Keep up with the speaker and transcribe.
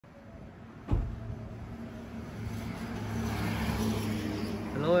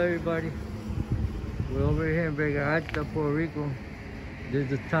everybody? We're over here in Vega Alta, Puerto Rico. This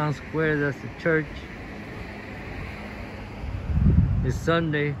is the town square, that's the church. It's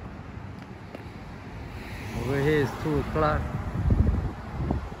Sunday. Over here it's 2 o'clock.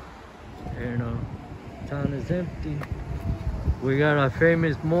 And town is empty. We got our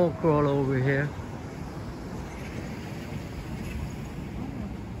famous mole crawler over here.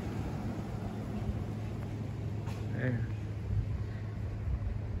 And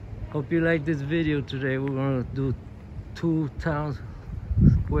hope you like this video today. We're gonna do 2 town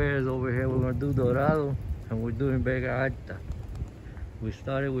squares over here. We're gonna do Dorado and we're doing Vega Alta. We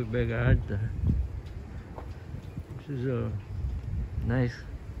started with Vega Alta. This is a nice,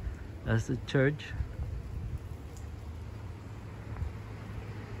 that's the church.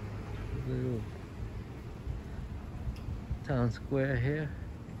 Little town square here.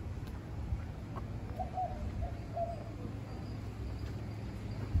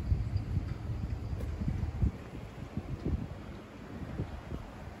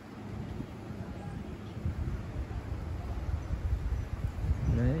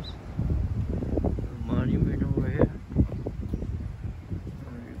 Nice. A monument over here.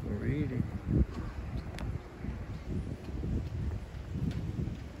 You can read it.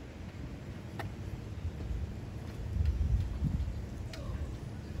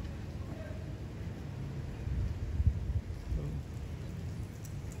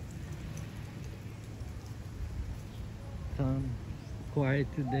 Town quiet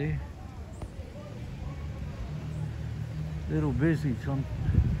today. Little busy,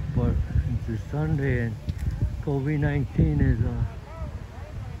 but it's Sunday and COVID-19 is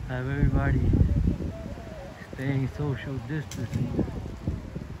have everybody staying social distancing.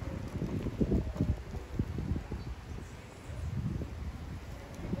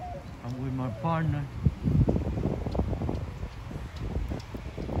 I'm with my partner.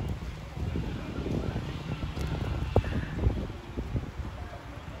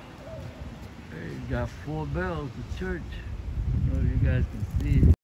 Got 4 bells, the church. I don't know if you guys can see it.